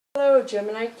Hello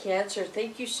Gemini Cancer,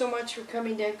 thank you so much for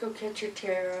coming to Echo Catcher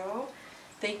Tarot.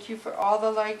 Thank you for all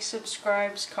the likes,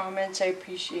 subscribes, comments. I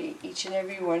appreciate each and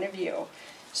every one of you.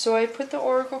 So I put the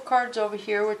Oracle cards over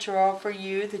here, which are all for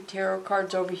you. The Tarot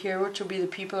cards over here, which will be the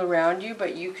people around you,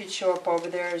 but you could show up over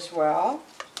there as well.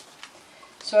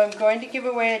 So I'm going to give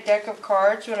away a deck of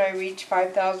cards when I reach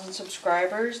 5,000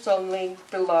 subscribers. The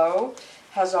link below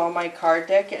has all my card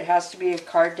deck. It has to be a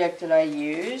card deck that I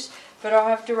use. But I'll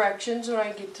have directions when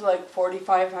I get to like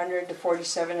 4,500 to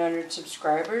 4,700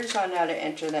 subscribers on how to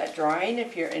enter that drawing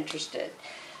if you're interested.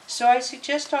 So I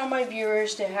suggest all my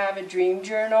viewers to have a dream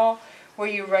journal where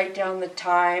you write down the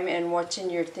time and what's in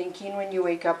your thinking when you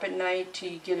wake up at night till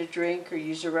you get a drink or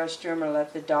use a restroom or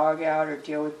let the dog out or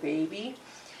deal with baby.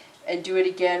 And do it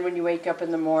again when you wake up in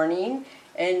the morning.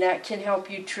 And that can help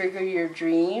you trigger your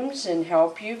dreams and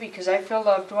help you, because I feel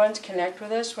loved ones connect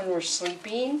with us when we're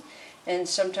sleeping. And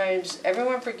sometimes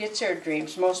everyone forgets their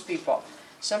dreams, most people.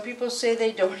 Some people say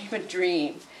they don't even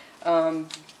dream.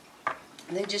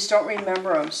 They just don't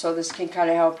remember them, so this can kind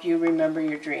of help you remember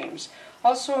your dreams.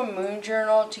 Also a moon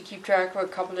journal to keep track of a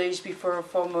couple days before a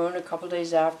full moon, a couple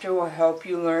days after, will help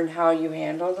you learn how you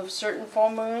handle the certain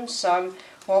full moons. Some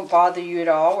won't bother you at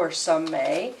all, or some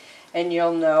may. And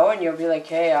you'll know, and you'll be like,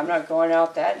 hey, I'm not going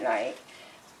out that night.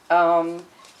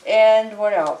 And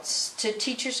what else? To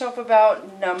teach yourself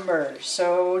about numbers.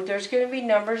 So there's going to be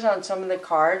numbers on some of the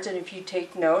cards, and if you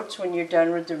take notes when you're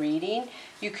done with the reading,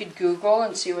 you could Google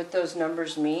and see what those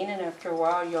numbers mean, and after a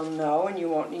while you'll know, and you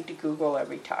won't need to Google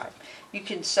every time. You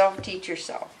can self-teach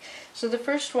yourself. So the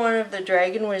first one of the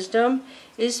Dragon Wisdom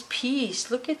is peace.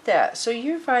 Look at that. So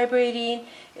you're vibrating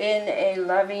in a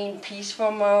loving, peaceful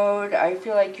mode. I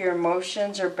feel like your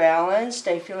emotions are balanced.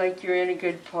 I feel like you're in a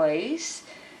good place.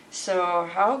 So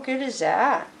how good is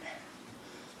that?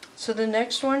 So the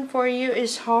next one for you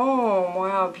is home.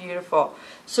 Wow, beautiful.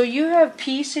 So you have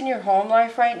peace in your home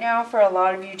life right now for a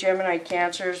lot of you Gemini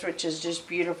Cancers, which is just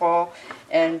beautiful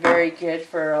and very good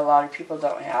for a lot of people who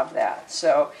don't have that.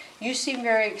 So you seem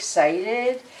very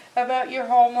excited about your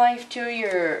home life too.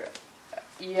 You're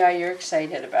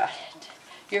excited about it.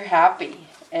 You're happy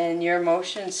and your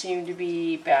emotions seem to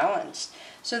be balanced.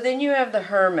 So then you have the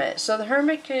Hermit. So the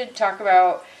Hermit could talk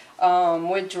about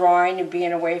withdrawing and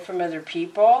being away from other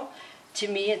people. To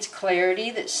me, it's clarity,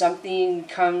 that something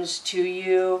comes to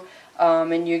you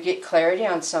and you get clarity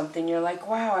on something. You're like,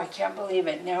 wow, I can't believe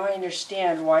it. Now I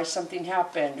understand why something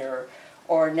happened,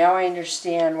 or now I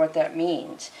understand what that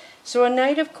means. So a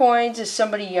Knight of Coins is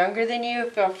somebody younger than you.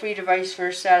 Feel free to vice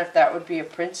versa if that would be a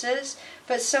Princess.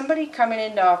 But somebody coming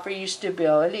in to offer you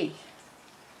stability.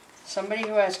 Somebody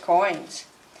who has coins.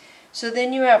 So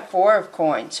then you have Four of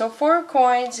Coins. So Four of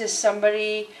Coins is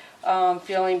somebody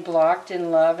feeling blocked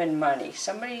in love and money.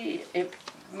 Somebody, it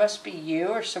must be you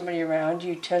or somebody around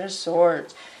you. Ten of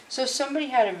Swords. So somebody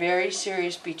had a very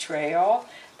serious betrayal.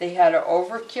 They had an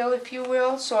overkill, if you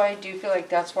will. So I do feel like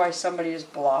that's why somebody is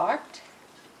blocked.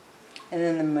 And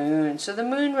then the Moon. So the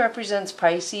Moon represents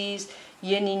Pisces,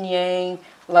 yin and yang,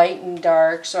 light and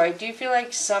dark. So I do feel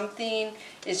like something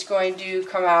is going to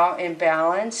come out in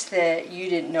balance that you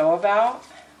didn't know about.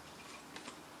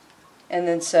 And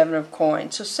then Seven of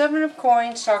Coins. So Seven of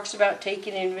Coins talks about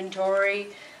taking inventory.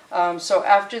 So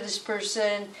after this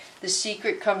person, the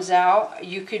secret comes out,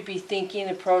 you could be thinking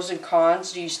the pros and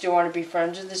cons. Do you still want to be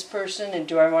friends with this person? And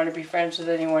do I want to be friends with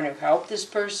anyone who helped this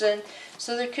person?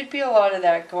 So there could be a lot of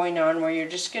that going on where you're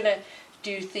just going to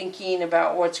do thinking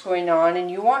about what's going on, and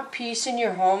you want peace in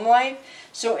your home life.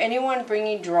 So anyone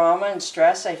bringing drama and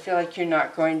stress, I feel like you're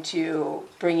not going to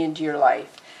bring into your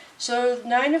life. So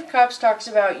Nine of Cups talks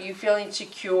about you feeling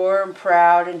secure and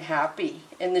proud and happy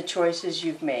in the choices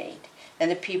you've made and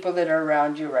the people that are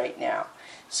around you right now.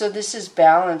 So this is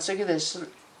balance. Look at this,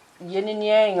 yin and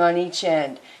yang on each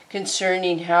end,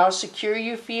 concerning how secure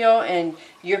you feel, and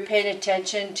you're paying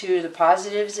attention to the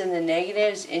positives and the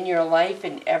negatives in your life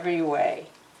in every way.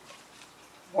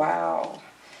 Wow.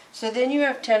 So then you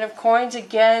have Ten of Coins,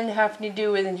 again having to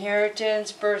do with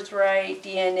inheritance, birthright,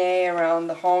 DNA, around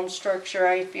the home structure,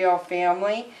 I feel,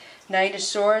 family. Knight of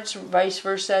Swords, vice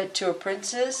versa to a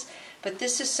Princess. But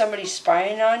this is somebody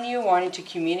spying on you, wanting to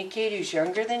communicate, who's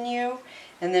younger than you.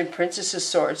 And then Princess of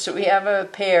Swords. So we have a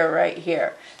pair right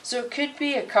here. So it could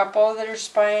be a couple that are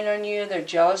spying on you. They're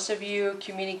jealous of you,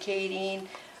 communicating.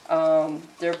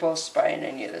 They're both spying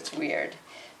on you. That's weird.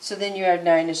 So then you have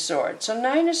Nine of Swords. So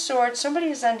Nine of Swords,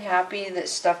 somebody is unhappy that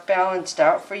stuff balanced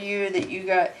out for you, that you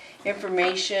got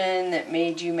information that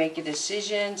made you make a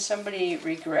decision. Somebody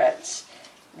regrets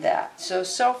that. So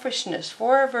selfishness.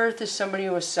 Four of Earth is somebody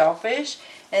who is selfish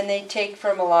and they take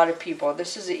from a lot of people.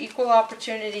 This is an equal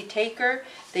opportunity taker.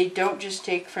 They don't just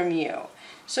take from you.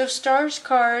 So Stars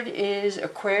card is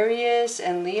Aquarius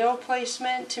and Leo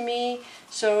placement to me.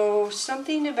 So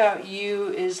something about you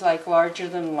is like larger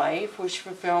than life, wish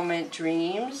fulfillment,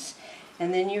 dreams.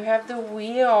 And then you have the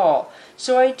Wheel.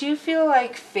 So I do feel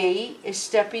like fate is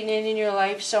stepping in your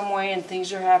life some way and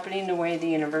things are happening the way the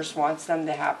universe wants them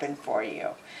to happen for you.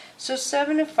 So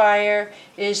Seven of Fire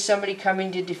is somebody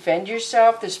coming to defend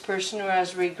yourself. This person who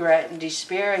has regret and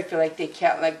despair, I feel like they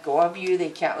can't let go of you.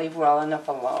 They can't leave well enough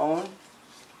alone.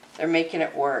 They're making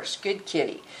it worse. Good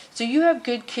kitty. So you have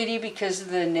good kitty because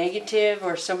of the negative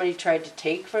or somebody tried to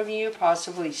take from you,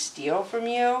 possibly steal from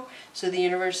you. So the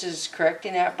universe is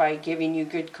correcting that by giving you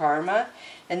good karma.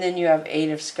 And then you have Eight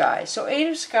of Sky. So Eight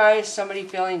of Sky is somebody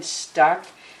feeling stuck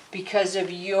because of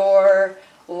your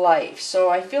life. So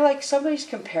I feel like somebody's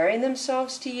comparing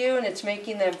themselves to you and it's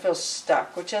making them feel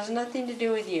stuck, which has nothing to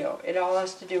do with you. It all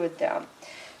has to do with them.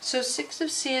 So Six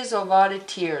of Sea is a lot of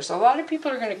tears. A lot of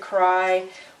people are going to cry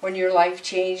when your life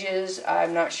changes.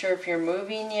 I'm not sure if you're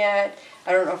moving yet.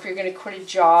 I don't know if you're going to quit a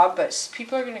job, but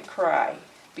people are going to cry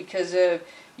because of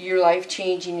your life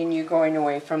changing and you going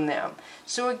away from them.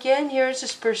 So again, here's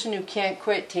this person who can't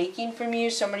quit taking from you.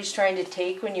 Somebody's trying to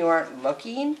take when you aren't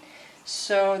looking.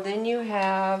 So then you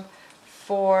have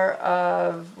Four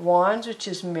of Wands, which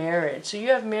is marriage. So you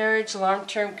have marriage,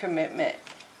 long-term commitment,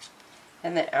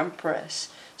 and the Empress.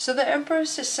 So the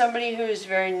Empress is somebody who is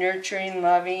very nurturing,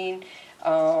 loving,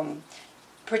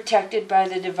 protected by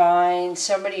the divine,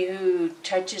 somebody who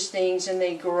touches things and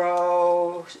they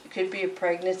grow. It could be a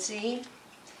pregnancy.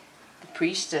 The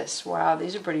Priestess. Wow,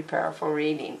 these are pretty powerful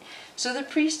reading. So the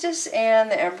Priestess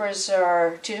and the Empress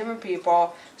are two different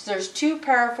people. So there's two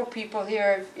powerful people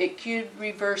here. It could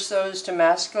reverse those to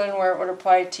masculine where it would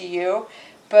apply to you.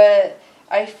 But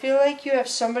I feel like you have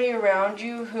somebody around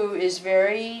you who is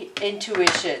very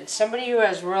intuition. Somebody who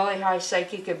has really high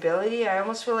psychic ability. I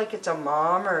almost feel like it's a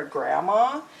mom or a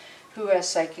grandma who has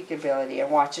psychic ability and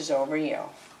watches over you.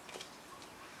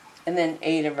 And then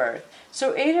Eight of Earth.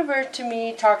 So Eight of Earth to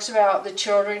me talks about the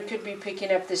children could be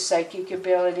picking up this psychic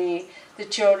ability. The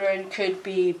children could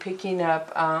be picking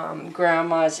up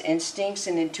grandma's instincts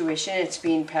and intuition. It's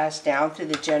being passed down through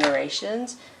the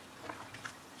generations.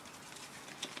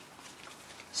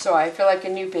 So I feel like a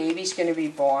new baby's going to be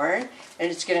born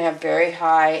and it's going to have very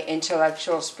high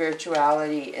intellectual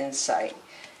spirituality insight.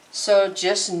 So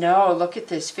just know, look at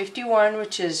this, 51,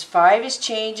 which is 5 is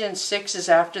change and 6 is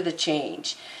after the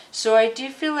change. So I do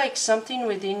feel like something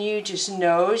within you just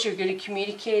knows you're going to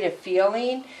communicate a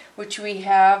feeling, which we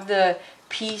have the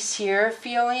peace here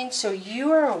feeling. So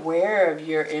you are aware of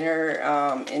your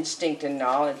inner instinct and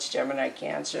knowledge, Gemini,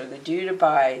 Cancer. The dude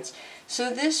abides. So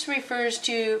this refers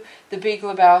to The Big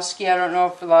Lebowski. I don't know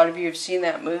if a lot of you have seen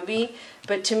that movie,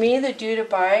 but to me the dude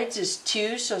abides is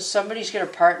 2, so somebody's going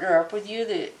to partner up with you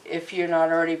if you're not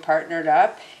already partnered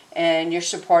up, and you're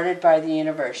supported by the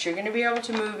universe. You're going to be able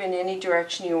to move in any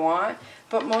direction you want,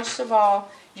 but most of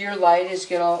all, your light is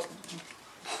going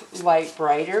to light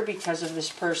brighter because of this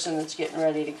person that's getting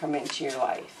ready to come into your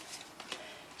life.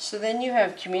 So then you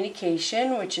have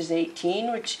communication, which is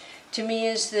 18, which to me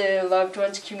is the loved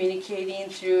ones communicating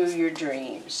through your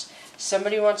dreams.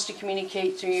 Somebody wants to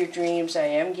communicate through your dreams. I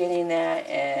am getting that.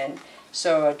 And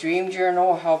so a dream journal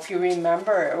will help you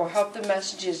remember. It will help the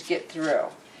messages get through.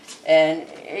 And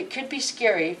it could be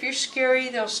scary. If you're scary,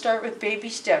 they'll start with baby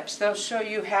steps. They'll show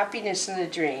you happiness in the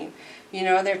dream. You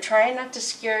know, they're trying not to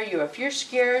scare you. If you're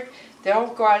scared, they'll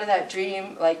go out of that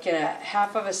dream like in a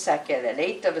half of a second, an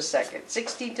eighth of a second,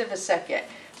 16th of a second.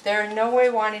 They're in no way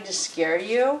wanting to scare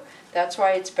you. That's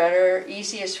why it's better,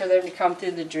 easiest for them to come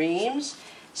through the dreams.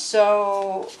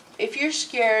 So if you're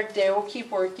scared, they will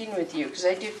keep working with you, because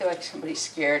I do feel like somebody's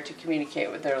scared to communicate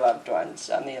with their loved ones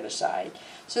on the other side.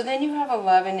 So then you have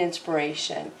 11,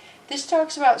 inspiration. This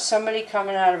talks about somebody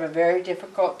coming out of a very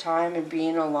difficult time and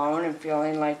being alone and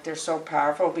feeling like they're so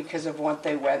powerful because of what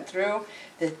they went through,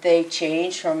 that they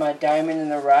changed from a diamond in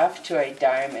the rough to a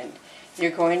diamond.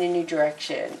 You're going in a new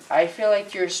direction. I feel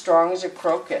like you're as strong as a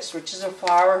crocus, which is a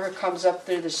flower that comes up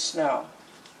through the snow.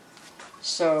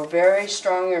 So very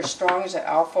strong. You're strong as an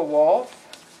alpha wolf,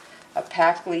 a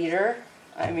pack leader.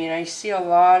 I mean, I see a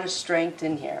lot of strength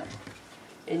in here,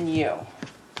 in you.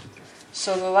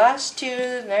 So the last two,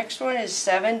 the next one is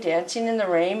 7, Dancing in the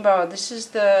Rainbow. This is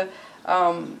the,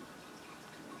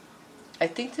 I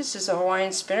think this is a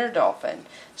Hawaiian spinner dolphin.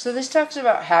 So this talks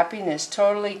about happiness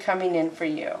totally coming in for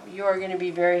you. You are going to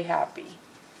be very happy.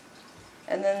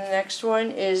 And then the next one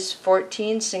is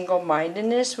 14,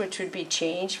 single-mindedness, which would be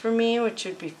change for me, which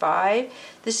would be 5.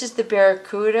 This is the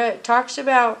Barracuda. It talks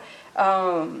about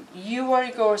you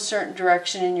want to go a certain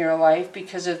direction in your life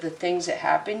because of the things that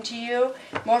happen to you.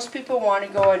 Most people want to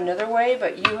go another way,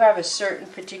 but you have a certain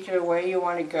particular way you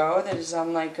want to go that is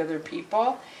unlike other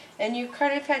people. And you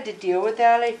kind of had to deal with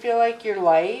that, I feel like,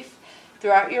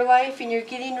 throughout your life, and you're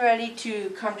getting ready to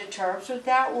come to terms with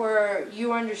that, where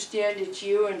you understand it's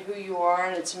you and who you are,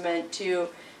 and it's meant to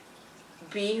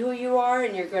be who you are,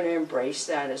 and you're going to embrace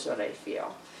that, is what I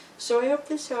feel. So I hope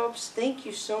this helps. Thank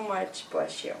you so much.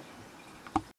 Bless you.